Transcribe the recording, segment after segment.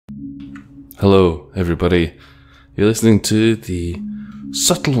Hello, everybody. You're listening to the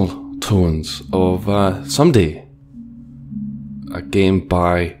subtle tones of Someday, a game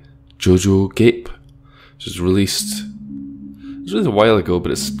by Jojo Gape, which was released. It was a while ago,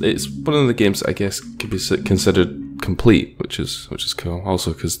 but it's one of the games that I guess could be considered complete, which is cool.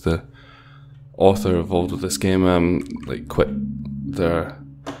 Also, because the author involved with this game quit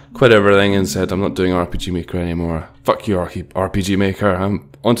everything and said, "I'm not doing RPG Maker anymore. Fuck you, RPG Maker. I'm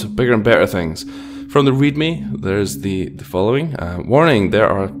onto bigger and better things." From the README, there's the following. Warning, there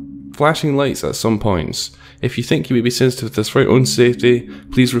are flashing lights at some points. If you think you may be sensitive to this for your own safety,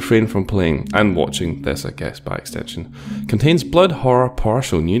 please refrain from playing and watching this, I guess, by extension. Contains blood, horror,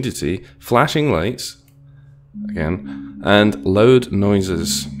 partial nudity, flashing lights, again, and loud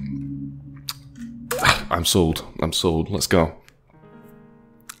noises. I'm sold. Let's go.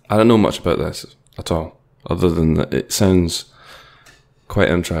 I don't know much about this at all, other than that it sounds quite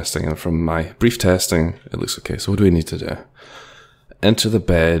interesting, and from my brief testing, it looks okay. So what do we need to do? Enter the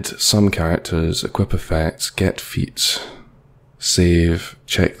bed, some characters, equip effects, get feats, save,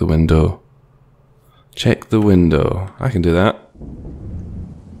 check the window. Check the window. I can do that.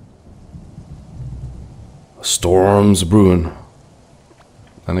 A storm's brewing.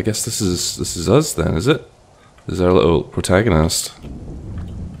 And I guess this is us then, is it? This is our little protagonist.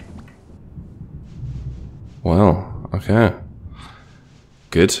 Well, okay.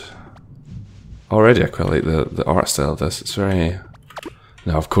 Good. Already I quite like the art style of this. It's very...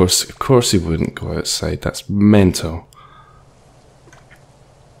 No, of course he wouldn't go outside. That's mental.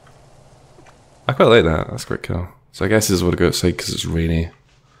 I quite like that. That's quite cool. So I guess he doesn't want to go outside because it's rainy.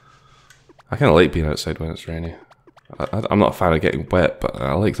 I kind of like being outside when it's rainy. I'm not a fan of getting wet, but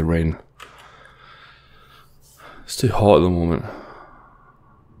I like the rain. It's too hot at the moment.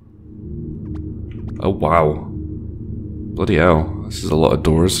 Oh wow. Bloody hell. This is a lot of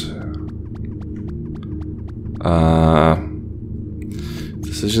doors.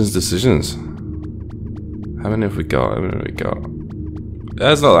 Decisions. How many have we got?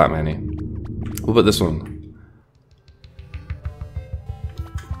 There's not that many. What about this one?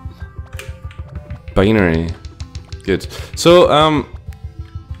 Binary. Good. So,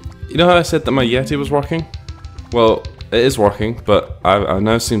 you know how I said that my Yeti was working? Well, it is working, but I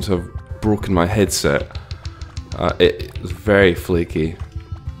now seem to have broken my headset. It's very flaky.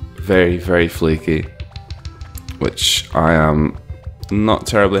 Very, very flaky. Which I am not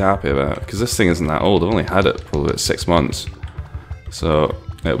terribly happy about, because this thing isn't that old. I've only had it probably about 6 months. So,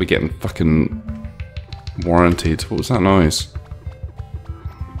 it'll be getting fucking warranted. What was that noise?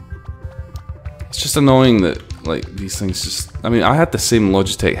 It's just annoying that, like, these things just... I mean, I had the same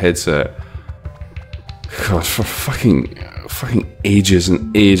Logitech headset, God, for fucking ages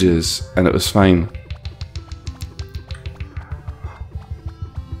and ages, and it was fine.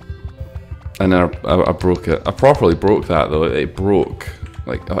 And I broke it. I properly broke that though. It broke.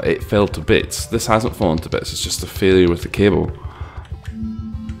 Like, it fell to bits. This hasn't fallen to bits. It's just a failure with the cable.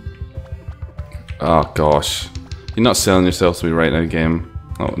 Oh gosh. You're not selling yourself to me right now, game.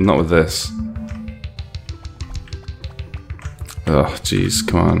 Oh, not with this. Oh jeez,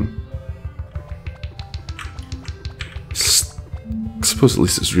 come on. I suppose at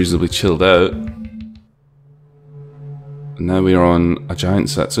least it's reasonably chilled out. And now we are on a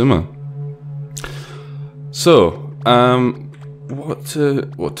giant Satsuma. So, what to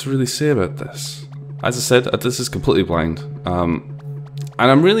really say about this? As I said, this is completely blind, and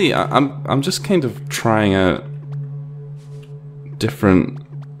I'm just kind of trying out different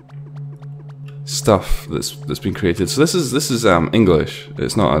stuff that's been created. So this is English.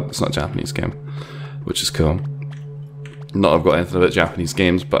 It's not a Japanese game, which is cool. Not I've got anything about Japanese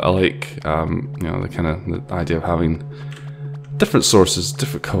games, but I like you know, the idea of having different sources,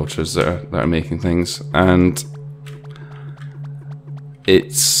 different cultures that are making things, and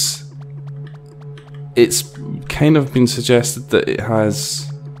it's kind of been suggested that it has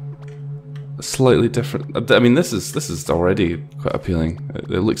a slightly different. I mean, this is already quite appealing.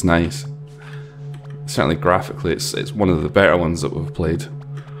 It looks nice. Certainly graphically, it's one of the better ones that we've played.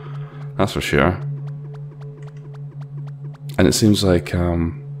 That's for sure. And it seems like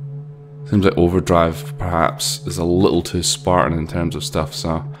Overdrive perhaps is a little too Spartan in terms of stuff,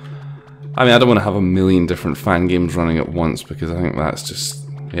 so I mean, I don't want to have a million different fan games running at once, because I think that's just...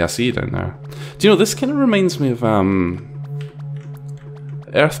 Yeah, I see you down there. Do you know, this kind of reminds me of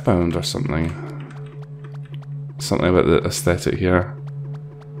Earthbound or something. Something about the aesthetic here.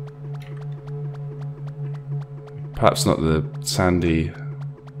 Perhaps not the sandy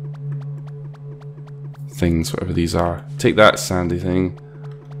things, whatever these are. Take that sandy thing.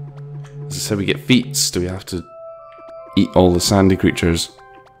 As I said, we get feats. Do we have to eat all the sandy creatures?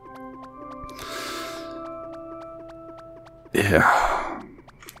 Yeah.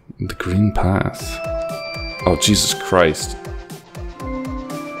 The green path. Oh, Jesus Christ.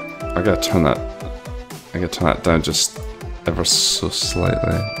 I gotta turn that down just ever so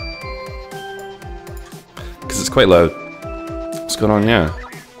slightly. Because it's quite loud. What's going on here?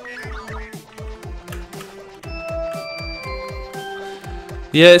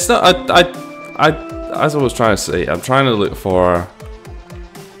 Yeah, it's not. As I was trying to say, I'm trying to look for.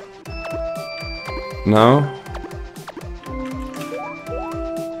 No.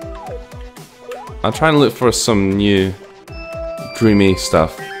 I'm trying to look for some new, dreamy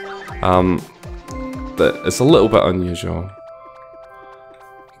stuff. That it's a little bit unusual.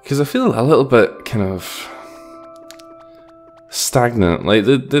 Because I feel a little bit kind of stagnant. Like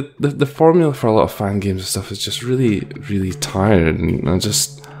the formula for a lot of fan games and stuff is just really, really tired, and I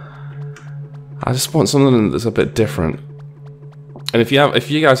just want something that's a bit different. And if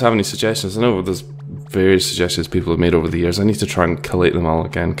you guys have any suggestions, I know there's various suggestions people have made over the years. I need to try and collate them all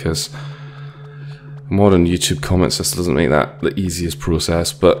again, because modern YouTube comment system doesn't make that the easiest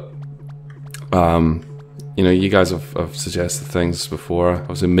process. But you know, you guys have suggested things before.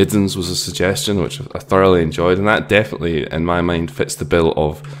 Obviously, Middens was a suggestion, which I thoroughly enjoyed, and that definitely, in my mind, fits the bill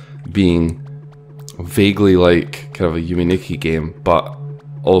of being vaguely like kind of a Yuminiki game, but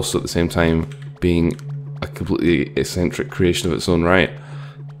also at the same time being a completely eccentric creation of its own right.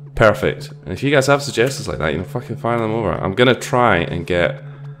 Perfect. And if you guys have suggestions like that, you know, fucking fire them over. I'm gonna try and get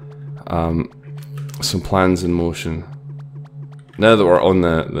some plans in motion. Now that we're on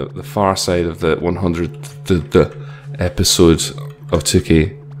the far side of the 100th episode of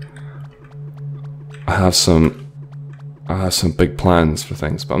 2K, I have some big plans for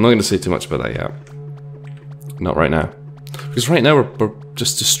things, but I'm not going to say too much about that yet. Not right now, because right now we're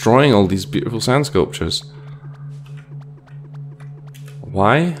just destroying all these beautiful sand sculptures.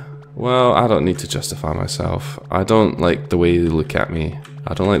 Why? Well, I don't need to justify myself. I don't like the way they look at me.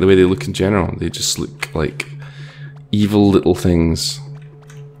 I don't like the way they look in general. They just look like evil little things.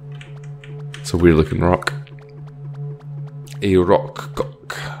 It's a weird looking rock. A rock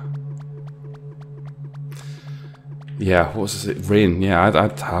cock. Yeah, what was it? Rain. Yeah,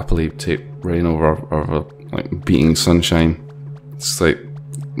 I'd happily take rain over like beating sunshine. It's like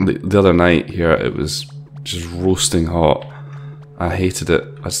the other night here, it was just roasting hot. I hated it.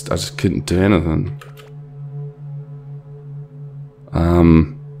 I just couldn't do anything.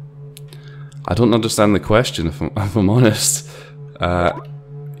 I don't understand the question, if I'm honest.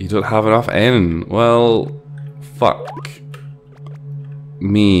 You don't have enough N. Well, fuck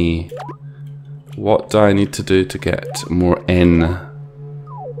me. What do I need to do to get more N?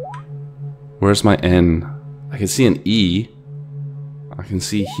 Where's my N? I can see an E. I can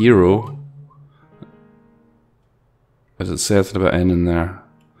see hero. Does it say anything about N in there?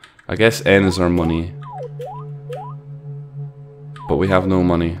 I guess N is our money. But we have no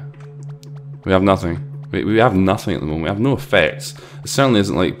money. We have nothing. We have nothing at the moment. We have no effects. It certainly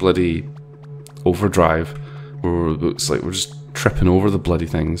isn't like bloody Overdrive, where it's like we're just tripping over the bloody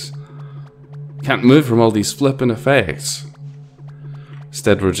things. Can't move from all these flipping effects.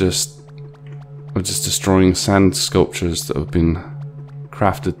 Instead, we're just destroying sand sculptures that have been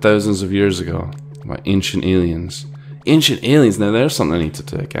crafted thousands of years ago by ancient aliens. Ancient aliens. Now there's something I need to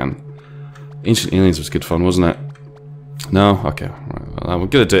do again. Ancient aliens was good fun, wasn't it? No, okay. Right, well, we're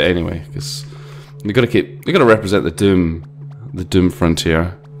gonna do it anyway because we gotta represent the Doom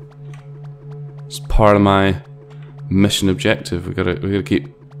frontier. It's part of my mission objective. We gotta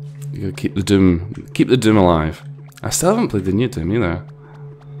keep the Doom alive. I still haven't played the new Doom either.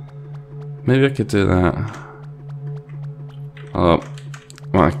 Maybe I could do that. Oh,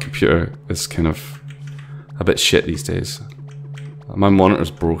 my computer is kind of a bit shit these days. My monitor's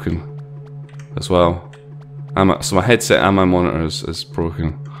broken as well. So my headset and my monitor is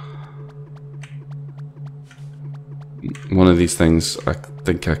broken. One of these things I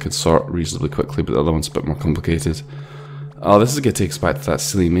think I could sort reasonably quickly, but the other one's a bit more complicated. Oh, this is going to take us back to that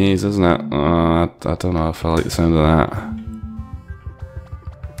silly maze, isn't it? I don't know if I like the sound of that.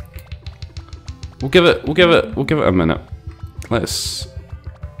 We'll give it a minute. Let's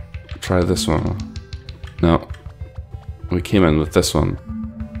try this one. No, we came in with this one.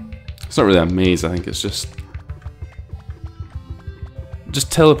 It's not really a maze. I think it's just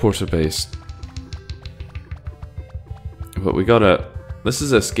teleporter based. But we gotta. This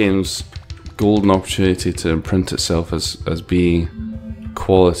is this game's golden opportunity to imprint itself as being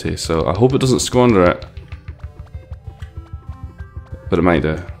quality. So I hope it doesn't squander it. But it might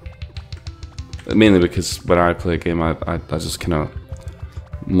do. Mainly because when I play a game, I just kind of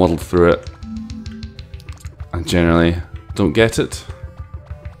muddle through it and generally don't get it.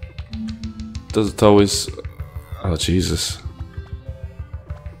 Does it always Oh, Jesus.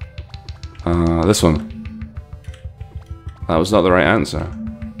 This one. That was not the right answer.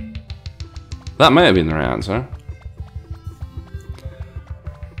 That might have been the right answer.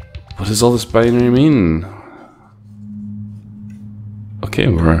 What does all this binary mean? Okay,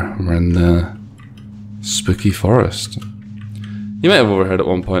 we're in the spooky forest. You might have overheard at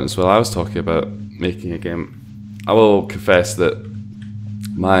one point as well, I was talking about making a game. I will confess that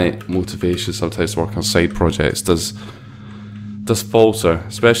my motivation sometimes to work on side projects does falter,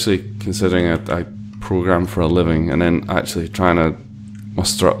 especially considering I program for a living, and then actually trying to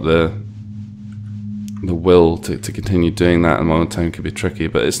muster up the will to continue doing that in my own time can be tricky.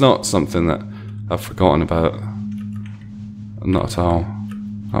 But it's not something that I've forgotten about. Not at all.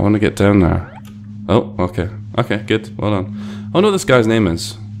 I want to get down there. Oh, okay. Okay, good. Well done. I wonder what this guy's name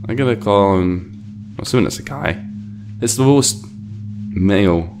is. I'm gonna call him... I'm assuming it's a guy. It's the most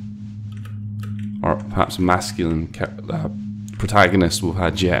male, or perhaps masculine protagonist we've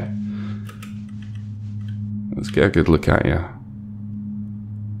had yet. Let's get a good look at you.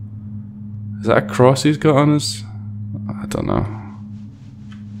 Is that a cross he's got on his... I don't know.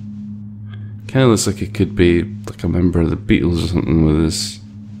 Kind of looks like it could be like a member of the Beatles or something with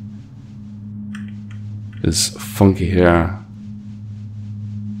his funky hair.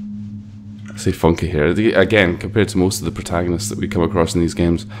 I say funky hair. Again, compared to most of the protagonists that we come across in these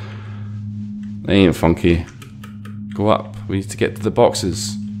games, they ain't funky. Go up. We need to get to the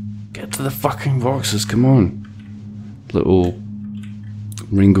boxes. Get to the fucking boxes, come on. Little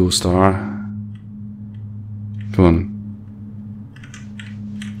Ringo Starr. Come on.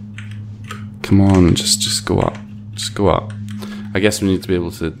 Come on, just go up. Just go up. I guess we need to be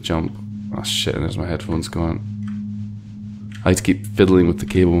able to jump. Oh shit, there's my headphones going. I need to keep fiddling with the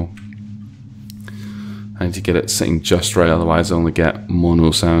cable. I need to get it sitting just right, otherwise I only get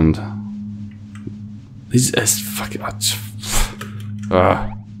mono sound. It's fucking...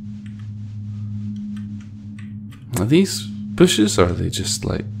 Are these bushes, or are they just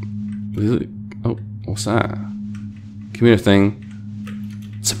like... Oh, what's that? Come here, thing.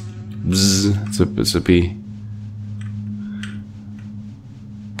 It's a bzz. It's a bee.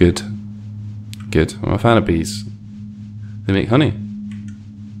 Good. Good. I'm a fan of bees. They make honey.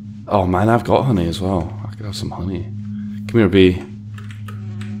 Oh man, I've got honey as well. I could have some honey. Come here, bee.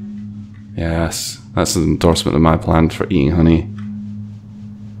 Yes, that's an endorsement of my plan for eating honey.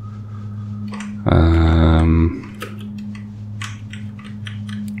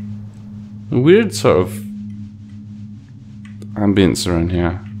 A weird sort of ambience around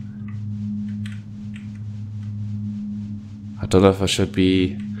here. I don't know if I should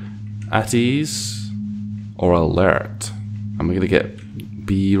be at ease or alert. Am I gonna get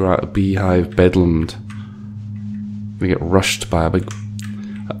beehive bedlamed? I'm gonna get rushed by a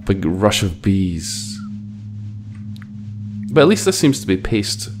big rush of bees. But at least this seems to be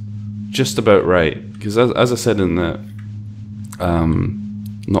paced just about right, because as I said in the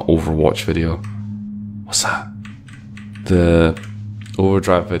not Overwatch video, what's that? The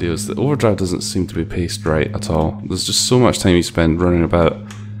Overdrive videos. The Overdrive doesn't seem to be paced right at all. There's just so much time you spend running about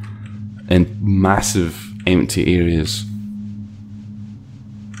in massive empty areas.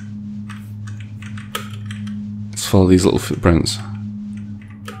 Let's follow these little footprints.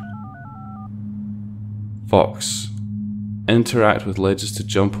 Fox. Interact with ledges to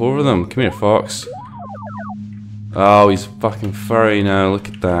jump over them. Come here, Fox. Oh, he's fucking furry now. Look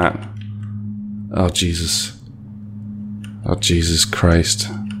at that. Oh, Jesus. Oh, Jesus Christ.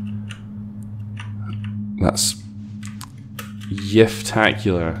 That's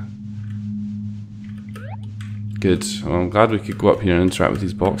yiftacular. Good. Well, I'm glad we could go up here and interact with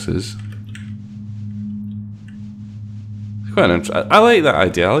these boxes. Quite an I like that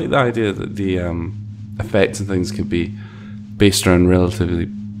idea. I like the idea that the effects and things can be based around relatively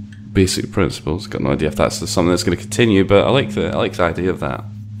basic principles. Got no idea if that's something that's going to continue, but I like the idea of that.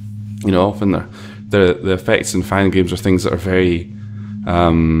 You know, often the effects in fan games are things that are very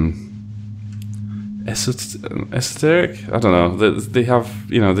esoteric. I don't know. They have,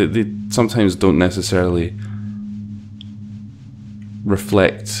 you know, they sometimes don't necessarily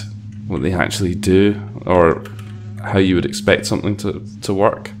reflect what they actually do or how you would expect something to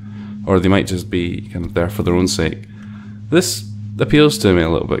work, or they might just be kind of there for their own sake. This appeals to me a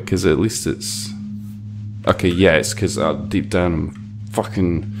little bit because at least it's okay. Yeah, it's because deep down I'm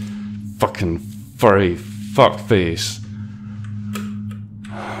fucking furry fuckface.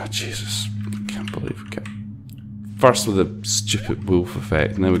 Oh, Jesus, I can't believe we got first with a stupid wolf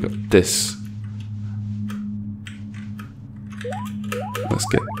effect, and then we got this. Let's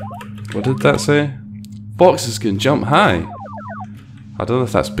get. What did that say? Foxes can jump high. I don't know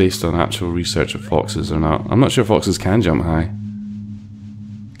if that's based on actual research of foxes or not. I'm not sure foxes can jump high.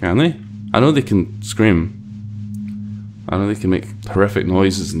 Can they? I know they can scream. I know they can make horrific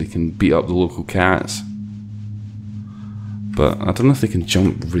noises and they can beat up the local cats. But I don't know if they can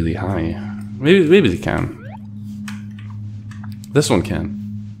jump really high. Maybe they can. This one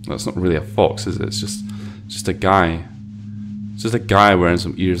can. That's not really a fox, is it? It's just a guy. It's just a guy wearing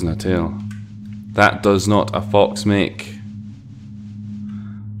some ears and a tail. That does not a fox make.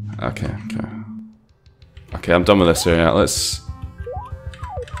 Okay. Okay, I'm done with this area.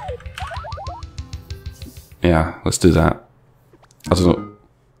 Yeah, let's do that. I don't know.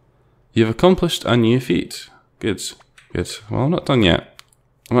 You've accomplished a new feat. Good. Well, I'm not done yet.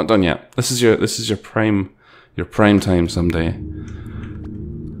 This is your prime time someday.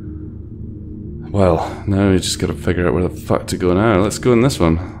 Well, now we just gotta figure out where the fuck to go now. Let's go in this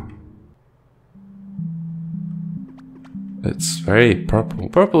one. It's very purple.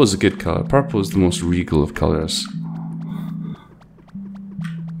 Purple is a good colour. Purple is the most regal of colours.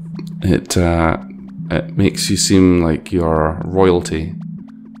 It makes you seem like you're royalty.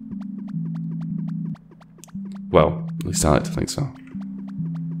 Well, at least I like to think so.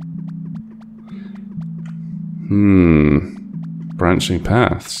 Branching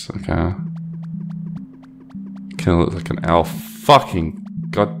paths. Okay. Kinda looks like an elf. Fucking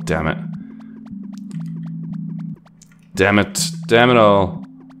god damn it. Damn it all.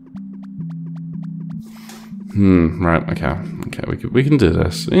 Right, okay, we can do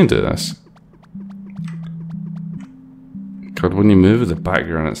this. God, when you move the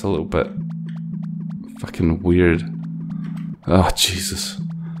background, it's a little bit fucking weird. Oh, Jesus.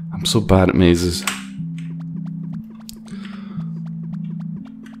 I'm so bad at mazes.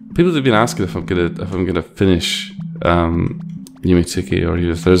 People have been asking if I'm gonna finish Yumitsuki, or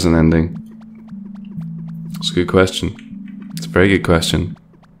if there's an ending. It's a good question. It's a very good question.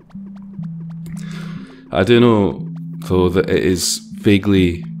 I do know, though, that it is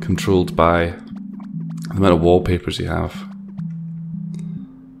vaguely controlled by the amount of wallpapers you have.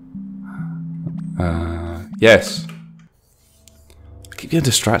 Yes. I keep getting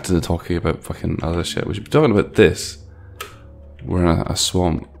distracted and talking about fucking other shit. We should be talking about this. We're in a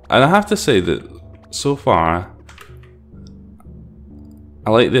swamp. And I have to say that, so far, I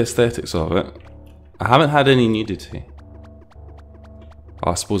like the aesthetics of it. I haven't had any nudity.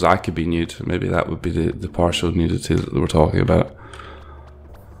 I suppose I could be nude. Maybe that would be the partial nudity that we're talking about.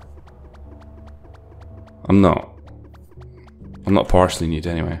 I'm not partially nude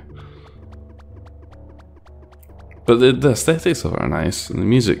anyway. But the aesthetics of it are nice, and the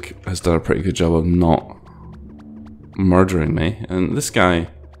music has done a pretty good job of not murdering me. And this guy,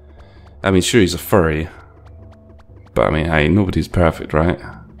 I mean, sure, he's a furry, but I mean, hey, nobody's perfect, right?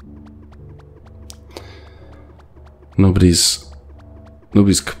 Nobody's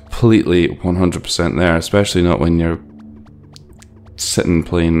completely 100% there, especially not when you're sitting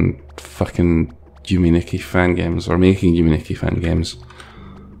playing fucking Yume Nikki fan games, or making Yume Nikki fan games.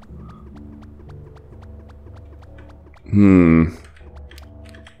 Now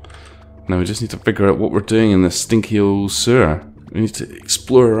we just need to figure out what we're doing in this stinky old sewer. We need to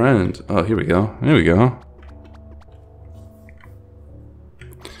explore around. Oh, here we go. Here we go.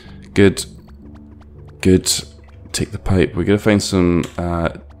 Good. Take the pipe. We gotta find some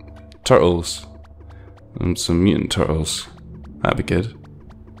turtles. And some mutant turtles. That'd be good.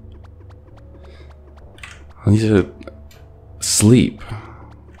 I need to sleep.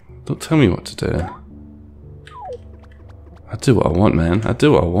 Don't tell me what to do. I do what I want, man.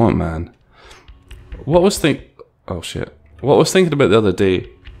 What was oh shit. What I was thinking about the other day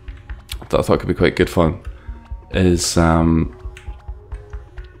that I thought could be quite good fun is obviously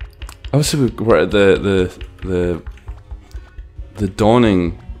we're at the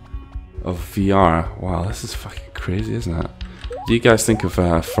dawning of VR. Wow, this is fucking crazy, isn't it? Do you guys think of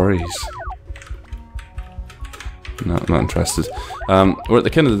furries? No, I'm not interested. We're at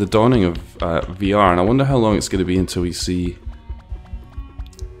the kind of the dawning of VR, and I wonder how long it's going to be until we see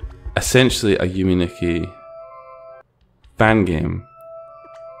essentially a Yume Nikki fan game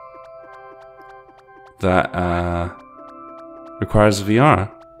that requires VR.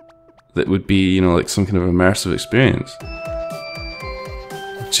 That would be, you know, like some kind of immersive experience.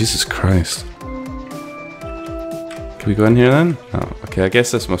 Jesus Christ. Can we go in here then? Oh, okay, I guess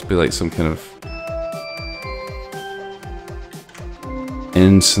this must be like some kind of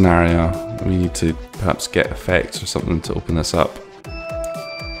in scenario. We need to perhaps get effects or something to open this up.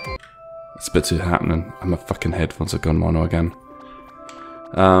 It's a bit too happening. And my fucking headphones have gone mono again.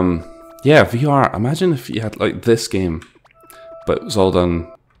 Yeah, VR. Imagine if you had like this game, but it was all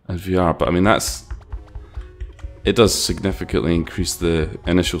done in VR. But I mean, that's it does significantly increase the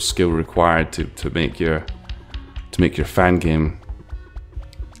initial skill required to make your fan game.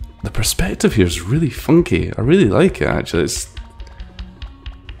 The perspective here is really funky. I really like it actually.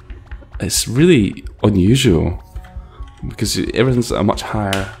 It's really unusual because everything's at a much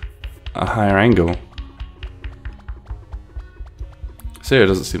higher angle. This area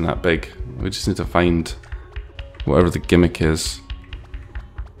doesn't seem that big. We just need to find whatever the gimmick is.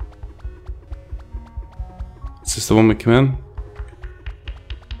 Is this the one we come in?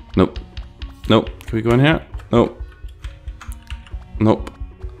 Nope. Nope. Can we go in here? Nope. Nope.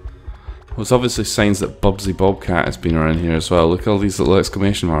 Well, it's obviously signs that Bubsy Bobcat has been around here as well. Look at all these little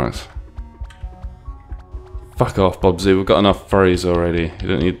exclamation marks. Fuck off, Bubsy. We've got enough furries already.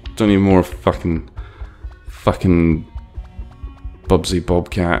 You don't need more fucking Bubsy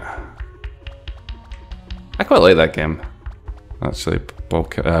Bobcat. I quite like that game. Actually,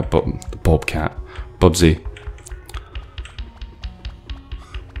 Bobcat, Bubsy.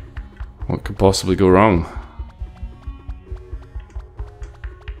 What could possibly go wrong?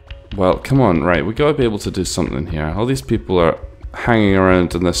 Well, come on, right, we gotta be able to do something here. All these people are hanging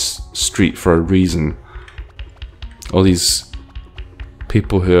around in this street for a reason. All these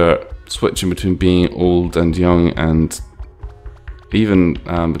people who are switching between being old and young, and even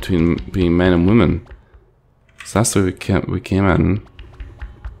between being men and women. So that's the way we came in.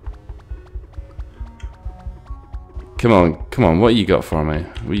 Come on, what you got for me?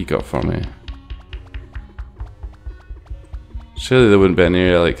 What you got for me? Surely there wouldn't be an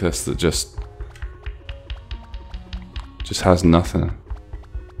area like this that just has nothing.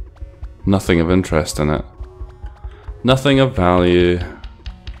 Nothing of interest in it. Nothing of value.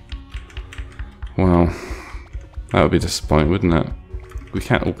 Well, that would be disappointing, wouldn't it? We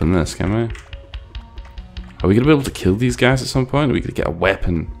can't open this, can we? Are we going to be able to kill these guys at some point? Are we going to get a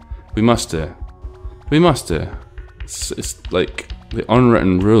weapon? We must do. We must do. It's like the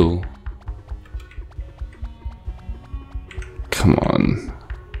unwritten rule. Come on.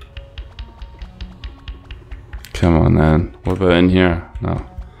 Come on then. What about in here? No.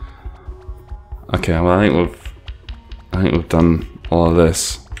 Okay, well I think we've done all of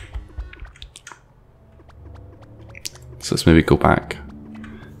this. So let's maybe go back.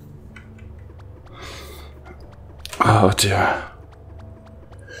 Oh dear.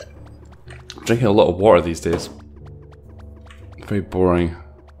 I'm drinking a lot of water these days. Very boring.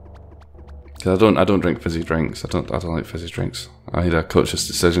 Cause I don't drink fizzy drinks. I don't like fizzy drinks. I made a conscious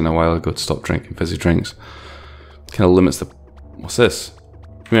decision a while ago to stop drinking fizzy drinks. Kind of limits the. What's this?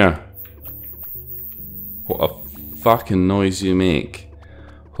 Come here. What a fucking noise you make!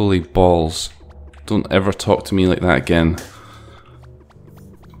 Holy balls! Don't ever talk to me like that again.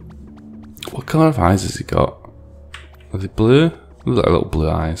 What colour of eyes has he got? Are they blue? Look like little blue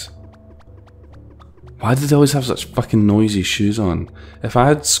eyes. Why did they always have such fucking noisy shoes on? If I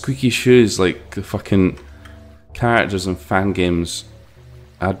had squeaky shoes like the fucking characters in fan games,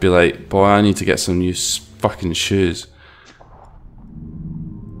 I'd be like, boy, I need to get some new fucking shoes.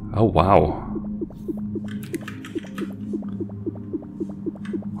 Oh wow.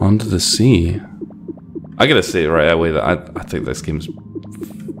 Under the sea. I gotta say right away that I think this game's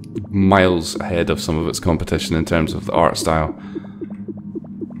miles ahead of some of its competition in terms of the art style.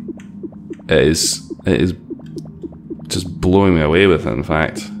 It is just blowing me away with it, in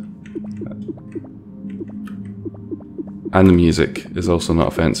fact. And the music is also not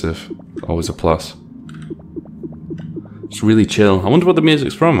offensive. Always a plus. It's really chill. I wonder what the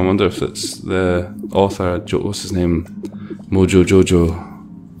music's from. I wonder if it's the author, what's his name? Jojo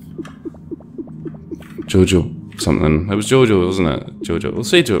something. It was Jojo, wasn't it? Jojo. We'll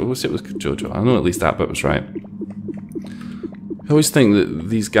say it was Jojo. I know at least that bit was right. I always think that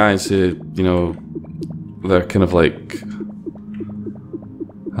these guys who, you know, they're kind of like,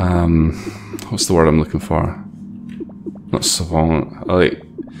 what's the word I'm looking for? Not savant. Like,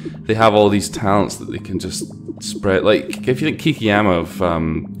 they have all these talents that they can just spread. Like, if you think Kikiyama of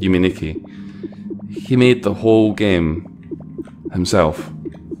Yuminiki, he made the whole game himself.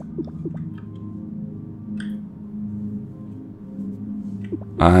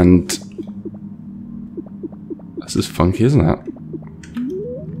 And this is funky, isn't it?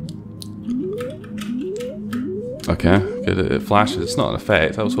 Okay, good. It flashes. It's not an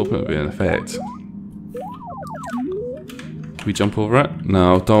effect. I was hoping it would be an effect. Can we jump over it?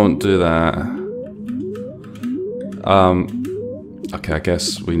 No, don't do that. Okay, I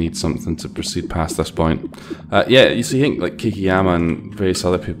guess we need something to proceed past this point. Yeah, you see, I think like Kikiyama and various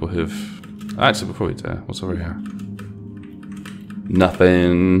other people who've... Actually, before we do, what's over here?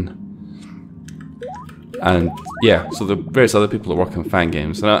 Nothing. And yeah, so the various other people that work on fan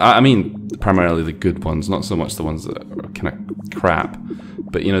games, and I mean primarily the good ones, not so much the ones that are kind of crap,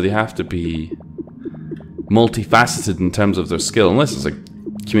 but you know, they have to be multifaceted in terms of their skill, unless it's a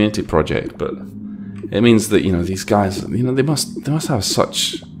community project. But it means that, you know, these guys, you know, they must have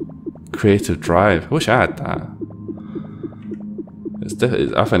such creative drive. I wish I had that.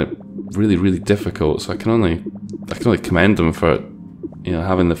 I find it really, really difficult, so I can only commend them for, you know,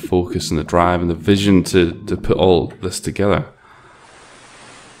 having the focus and the drive and the vision to put all this together.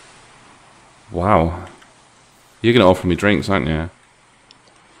 Wow. You're going to offer me drinks, aren't you?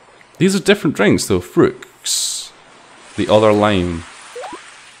 These are different drinks, though. Fruits. The other lime.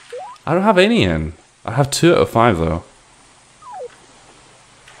 I don't have any in. I have 2 out of 5, though.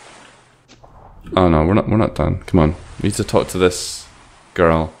 Oh no, we're not done. Come on. We need to talk to this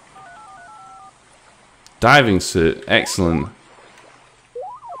girl. Diving suit. Excellent.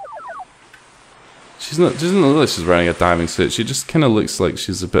 She doesn't look like she's wearing a diving suit. She just kind of looks like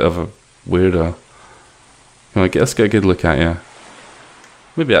she's a bit of a weirdo. Come on, let's get a good look at you.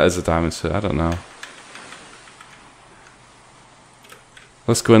 Maybe that is a diving suit. I don't know.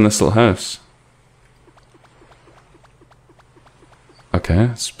 Let's go in this little house. Okay,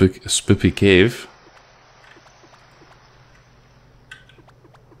 spoopy cave.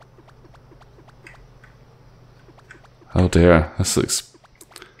 Oh dear, this looks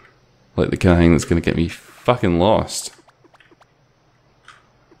like the kind of thing that's going to get me fucking lost.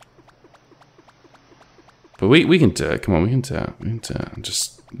 But we can do it. Come on, we can do it. We can do it.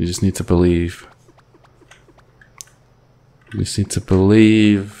 You just need to believe. You just need to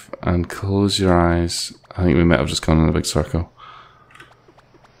believe and close your eyes. I think we might have just gone in a big circle.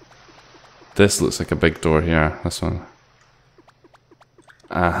 This looks like a big door here. This one.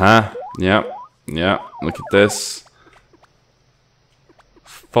 Uh-huh. Yep. Yep. Look at this.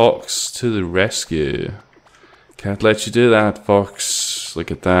 Fox to the rescue. Can't let you do that, Fox.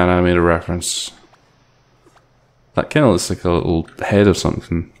 Look at that. I made a reference. That kind of looks like a little head of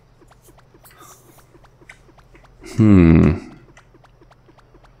something.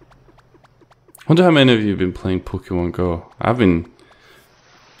 Wonder how many of you have been playing Pokemon Go. I've been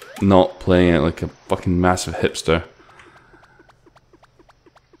not playing it like a fucking massive hipster.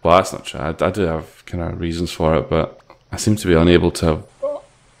 Well, that's not true. I do have kind of reasons for it, but I seem to be unable to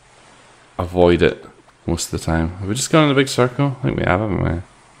avoid it most of the time. Have we just gone in a big circle? I think we have, haven't we?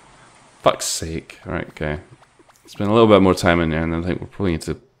 Fuck's sake. Alright, okay. Spend a little bit more time in there, and then I think we're probably going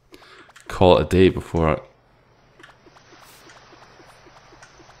to call it a day before it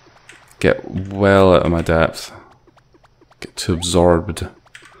get well out of my depth. Get too absorbed.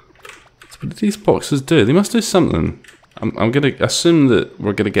 What do these boxes do? They must do something. I'm going to assume that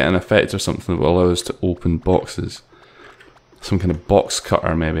we're going to get an effect or something that will allow us to open boxes. Some kind of box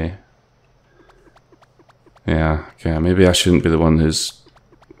cutter, maybe. Yeah, okay, maybe I shouldn't be the one who's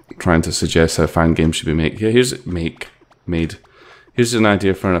trying to suggest how fan games should be made. Yeah, made. Here's an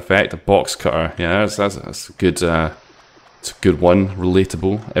idea for an effect, a box cutter. Yeah, that's a good it's a good one,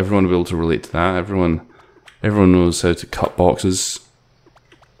 relatable. Everyone will be able to relate to that. Everyone knows how to cut boxes.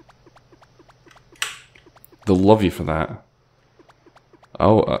 They'll love you for that.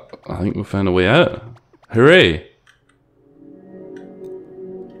 Oh, I think we found a way out. Hooray!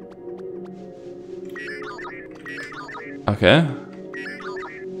 Okay.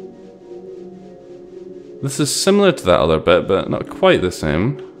 This is similar to that other bit, but not quite the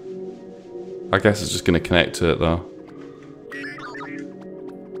same. I guess it's just going to connect to it, though.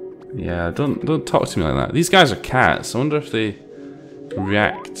 Yeah, don't talk to me like that. These guys are cats. I wonder if they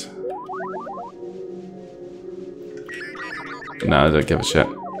react. No, they don't give a shit.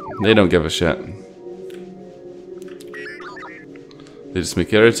 They don't give a shit. They just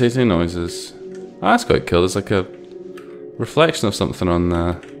make irritating noises. Oh, that's quite cool. There's like a reflection of something on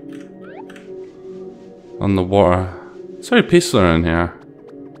the water. It's very peaceful around here.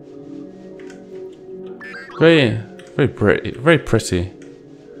 Very pretty.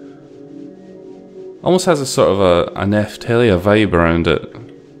 Almost has a sort of a Neftelia vibe around it.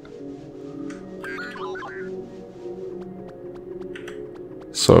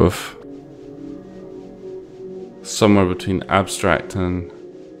 Sort of somewhere between abstract and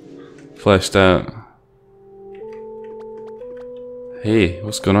fleshed out. Hey,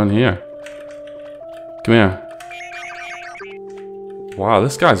 what's going on here? Come here. Wow,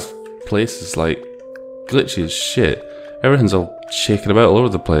 this guy's place is like glitchy as shit. Everything's all shaking about all over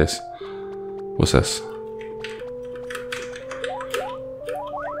the place. What's this?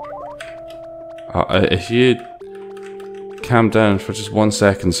 If you calm down for just 1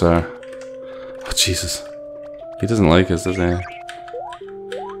 second, sir. Oh, Jesus. He doesn't like us, does he?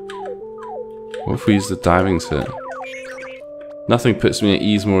 What if we use the diving suit? Nothing puts me at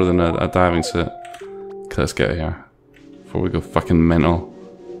ease more than a diving suit. Okay, let's get out of here. Before we go fucking mental.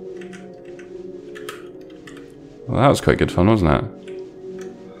 Well, that was quite good fun, wasn't it?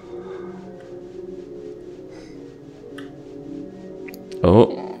 Oh,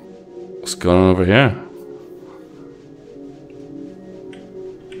 what's going on over here?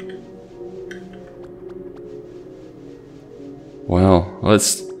 Well,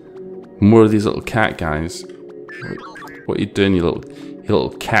 let's more of these little cat guys. What are you doing, you little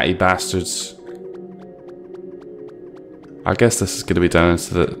catty bastards? I guess this is going to be down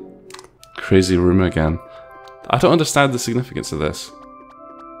into the crazy room again. I don't understand the significance of this,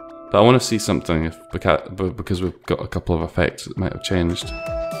 but I want to see something because we've got a couple of effects that might have changed.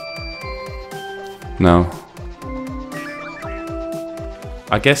 No.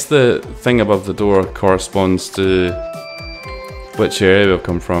 I guess the thing above the door corresponds to which area we've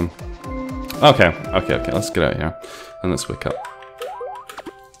come from. Okay, let's get out of here and let's wake up.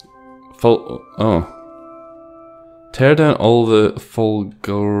 Tear down all the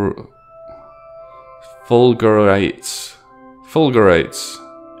fulgurites.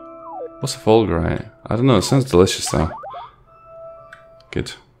 What's a fulgurite? I don't know, it sounds delicious though.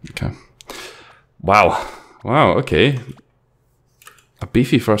 Good, okay. Wow, okay. A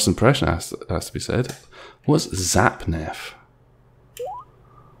beefy first impression has to be said. What's Zapnef?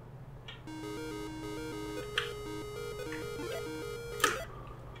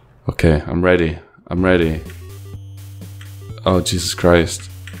 Okay, I'm ready. Oh, Jesus Christ.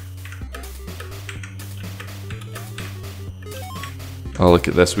 Oh, look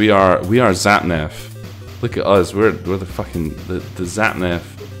at this. We are Zapnef. Look at us. We're the fucking the Zapnef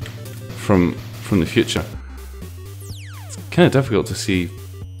from the future. It's kind of difficult to see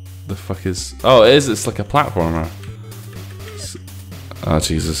the fuck is. Oh, it is. It's like a platformer. Oh,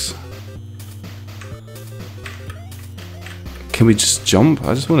 Jesus. Can we just jump?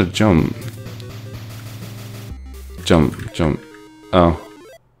 I just want to jump. Jump. Oh.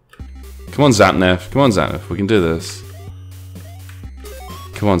 Come on, Zapnef. We can do this.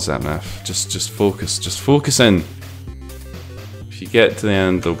 Come on, Zapnef. Just focus. Just focus in. If you get to the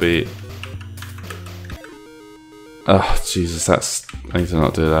end, there'll be... Oh, Jesus, I need to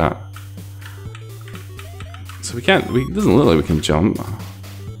not do that. So we can't... It doesn't look like we can jump.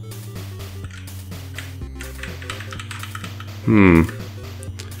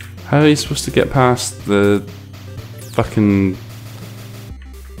 How are you supposed to get past the fucking...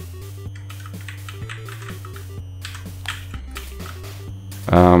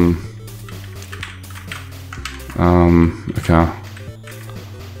 Okay.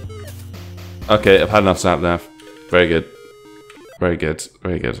 Okay, I've had enough Zapnef. Very good.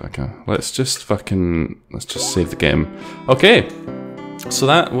 Okay, let's just save the game. Okay, so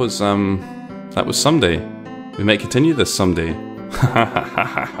that was someday. We might continue this someday.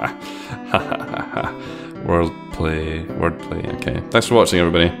 Wordplay. Okay, thanks for watching,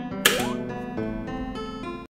 everybody.